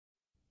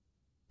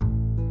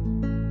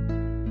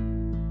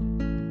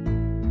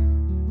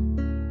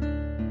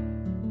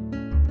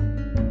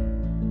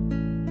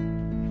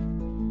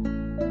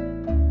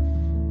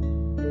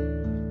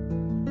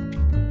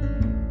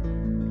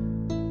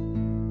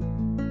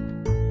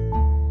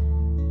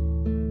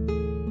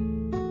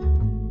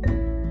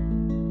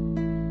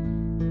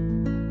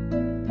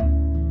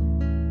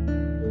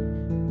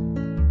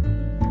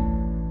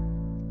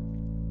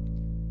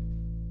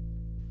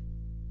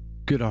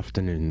Good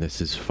afternoon, this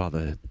is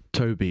Father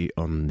Toby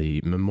on the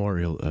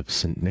memorial of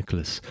St.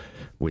 Nicholas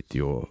with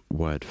your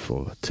word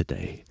for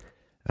today.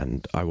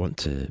 And I want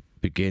to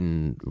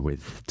begin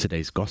with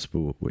today's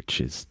gospel, which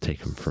is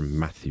taken from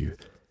Matthew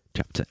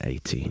chapter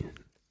 18.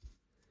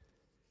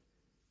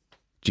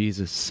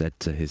 Jesus said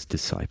to his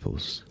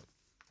disciples,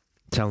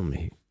 "Tell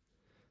me,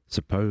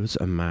 suppose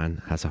a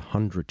man has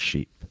 100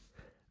 sheep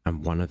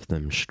and one of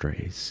them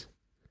strays.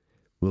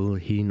 Will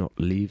he not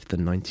leave the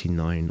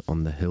 99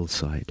 on the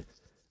hillside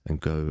and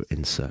go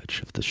in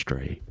search of the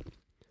stray?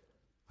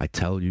 I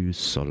tell you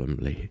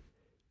solemnly,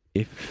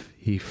 if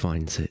he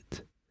finds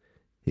it,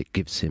 it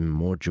gives him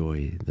more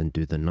joy than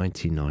do the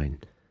 99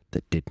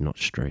 that did not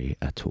stray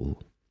at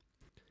all.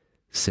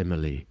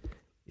 Similarly,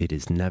 it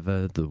is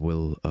never the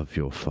will of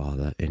your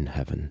Father in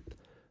heaven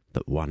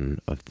that one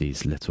of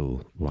these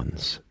little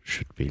ones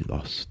should be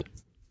lost."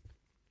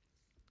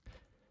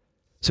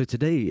 So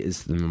today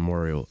is the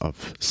memorial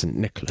of St.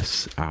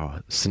 Nicholas,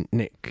 our St.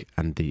 Nick,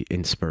 and the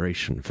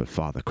inspiration for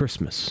Father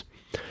Christmas.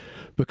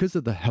 Because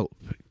of the help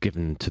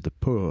given to the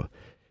poor,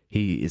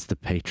 he is the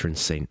patron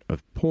saint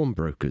of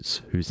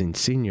pawnbrokers, whose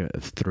insignia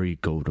of 3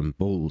 golden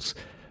balls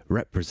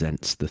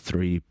represents the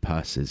 3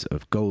 purses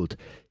of gold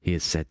he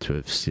is said to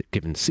have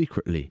given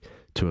secretly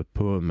to a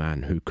poor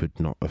man who could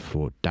not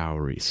afford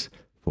dowries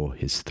for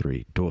his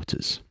 3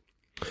 daughters.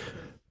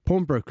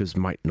 Pawnbrokers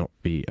might not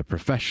be a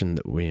profession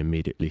that we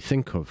immediately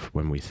think of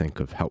when we think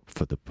of help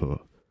for the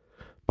poor,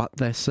 but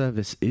their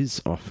service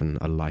is often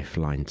a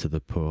lifeline to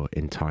the poor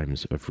in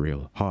times of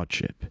real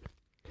hardship.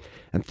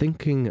 And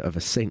thinking of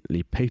a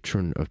saintly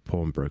patron of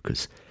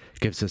pawnbrokers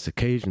gives us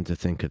occasion to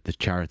think of the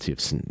charity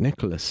of St.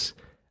 Nicholas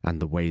and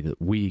the way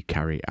that we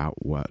carry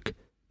out work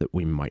that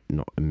we might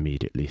not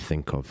immediately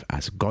think of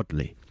as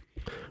godly,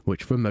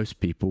 which for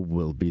most people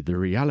will be the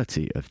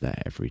reality of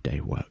their everyday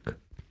work.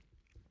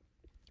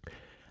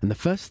 And the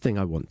first thing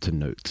I want to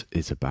note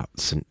is about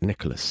St.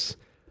 Nicholas.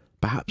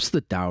 Perhaps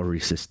the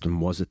dowry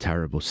system was a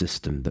terrible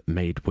system that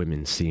made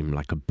women seem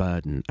like a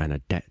burden and a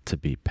debt to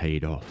be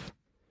paid off.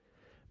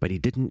 But he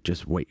didn't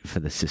just wait for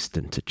the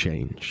system to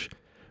change.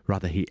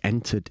 Rather, he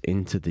entered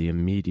into the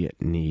immediate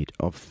need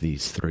of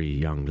these 3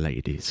 young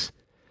ladies,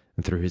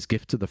 and through his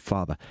gift to the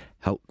Father,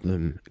 helped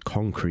them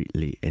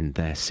concretely in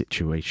their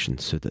situation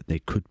so that they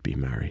could be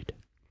married.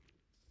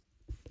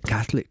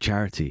 Catholic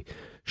charity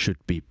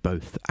should be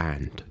both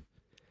and.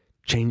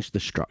 Change the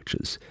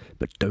structures,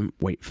 but don't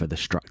wait for the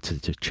structure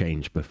to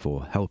change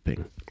before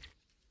helping.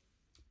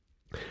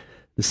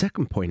 The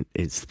second point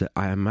is that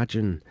I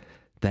imagine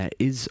there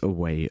is a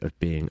way of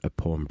being a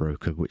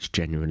pawnbroker which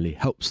genuinely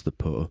helps the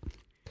poor,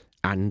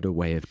 and a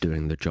way of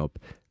doing the job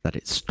that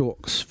it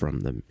stalks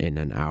from them in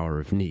an hour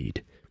of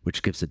need,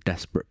 which gives a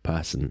desperate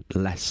person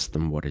less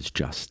than what is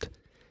just,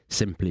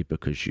 simply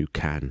because you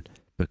can,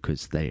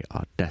 because they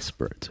are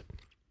desperate.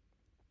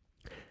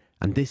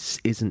 And this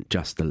isn't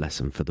just a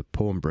lesson for the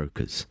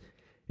pawnbrokers.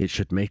 It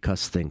should make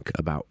us think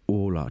about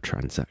all our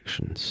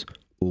transactions,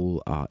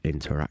 all our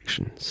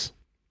interactions.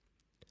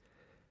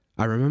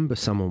 I remember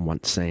someone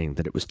once saying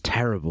that it was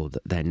terrible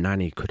that their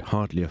nanny could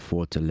hardly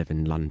afford to live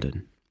in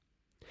London.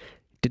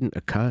 It didn't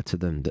occur to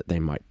them that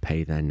they might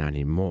pay their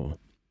nanny more.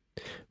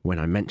 When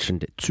I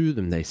mentioned it to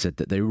them, they said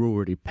that they were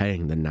already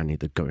paying the nanny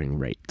the going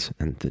rate,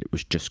 and that it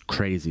was just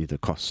crazy the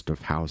cost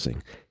of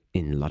housing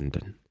in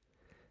London.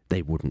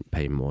 They wouldn't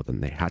pay more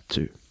than they had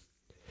to.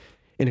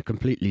 In a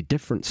completely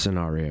different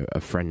scenario, a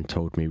friend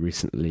told me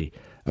recently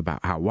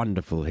about how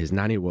wonderful his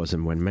nanny was,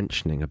 and when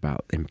mentioning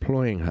about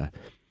employing her,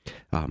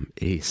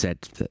 he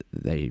said that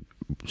they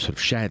sort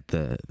of shared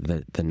the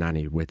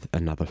nanny with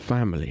another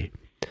family,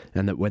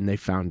 and that when they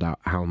found out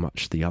how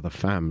much the other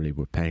family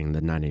were paying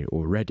the nanny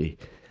already,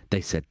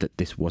 they said that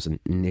this wasn't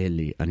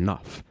nearly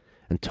enough,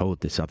 and told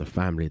this other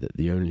family that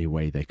the only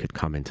way they could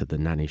come into the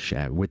nanny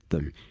share with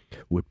them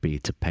would be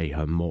to pay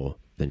her more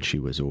than she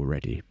was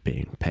already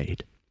being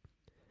paid.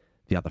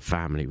 The other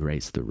family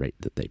raised the rate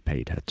that they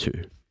paid her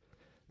to.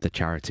 The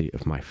charity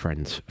of my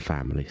friend's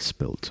family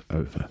spilt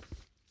over.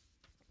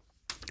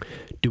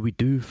 Do we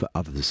do for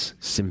others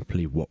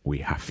simply what we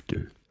have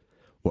to,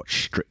 what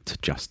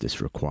strict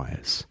justice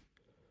requires?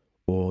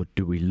 Or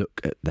do we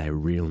look at their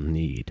real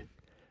need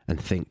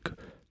and think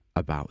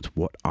about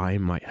what I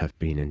might have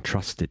been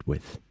entrusted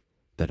with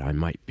that I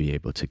might be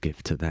able to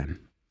give to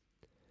them?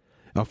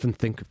 I often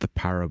think of the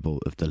parable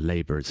of the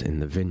labourers in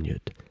the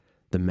vineyard,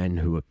 the men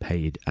who were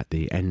paid at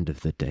the end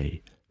of the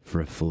day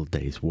for a full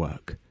day's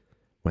work,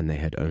 when they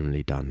had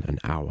only done an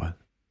hour.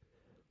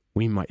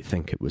 We might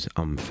think it was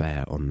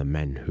unfair on the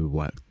men who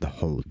worked the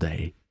whole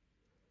day,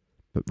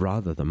 but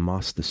rather the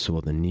master saw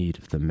the need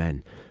of the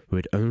men who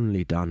had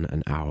only done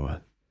an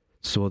hour,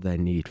 saw their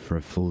need for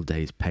a full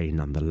day's pay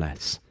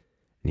nonetheless,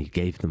 and he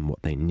gave them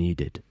what they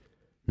needed,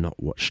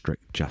 not what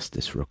strict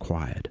justice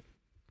required.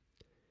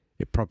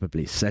 It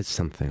probably says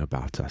something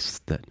about us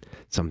that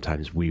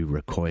sometimes we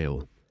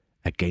recoil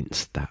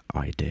against that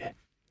idea.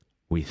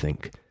 We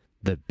think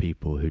the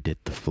people who did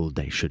the full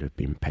day should have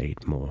been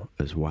paid more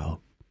as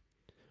well.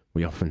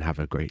 We often have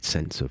a great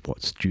sense of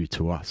what's due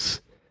to us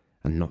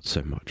and not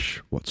so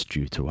much what's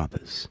due to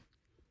others.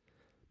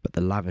 But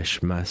the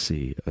lavish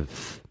mercy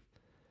of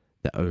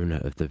the owner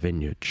of the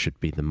vineyard should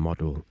be the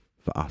model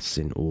for us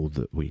in all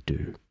that we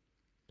do.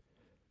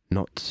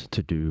 Not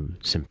to do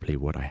simply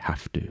what I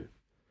have to,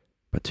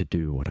 but to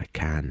do what I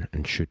can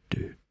and should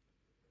do.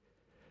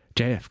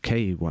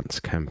 JFK once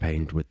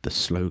campaigned with the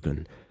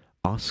slogan,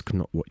 "Ask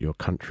not what your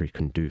country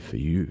can do for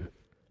you,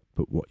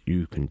 but what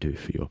you can do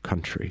for your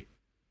country."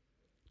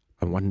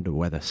 I wonder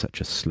whether such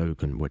a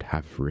slogan would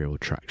have real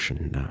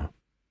traction now.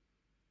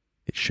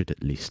 It should,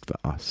 at least for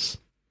us.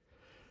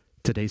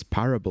 Today's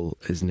parable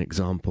is an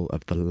example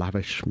of the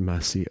lavish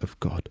mercy of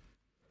God.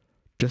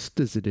 Just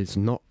as it is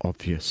not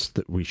obvious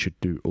that we should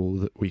do all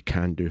that we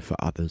can do for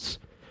others,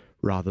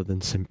 rather than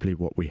simply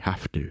what we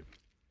have to.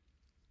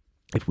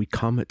 If we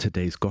come at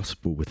today's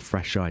gospel with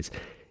fresh eyes,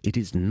 it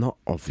is not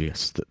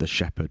obvious that the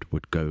shepherd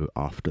would go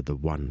after the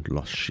one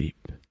lost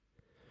sheep.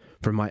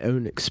 From my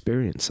own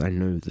experience, I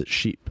know that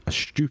sheep are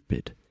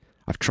stupid.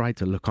 I've tried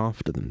to look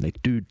after them. They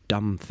do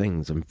dumb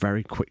things and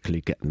very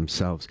quickly get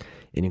themselves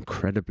in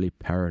incredibly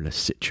perilous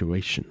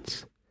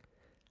situations.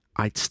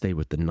 I'd stay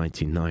with the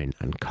 99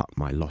 and cut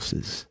my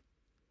losses.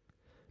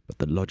 But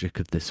the logic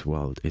of this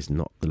world is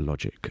not the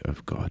logic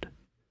of God.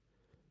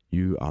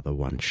 You are the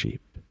one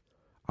sheep.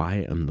 I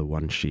am the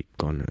one sheep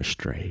gone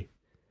astray.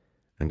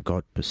 And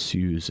God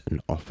pursues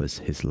and offers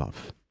his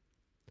love.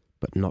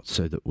 But not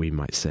so that we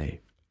might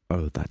say,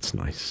 "Oh, that's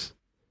nice,"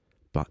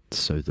 but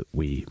so that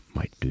we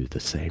might do the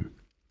same.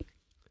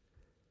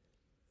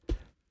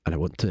 And I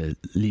want to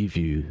leave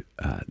you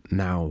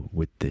now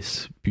with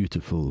this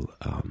beautiful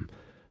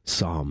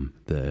psalm,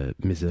 the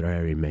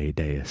Miserere Mei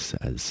Deus,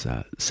 as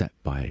set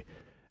by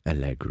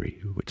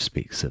Allegri, which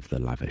speaks of the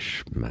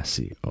lavish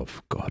mercy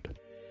of God.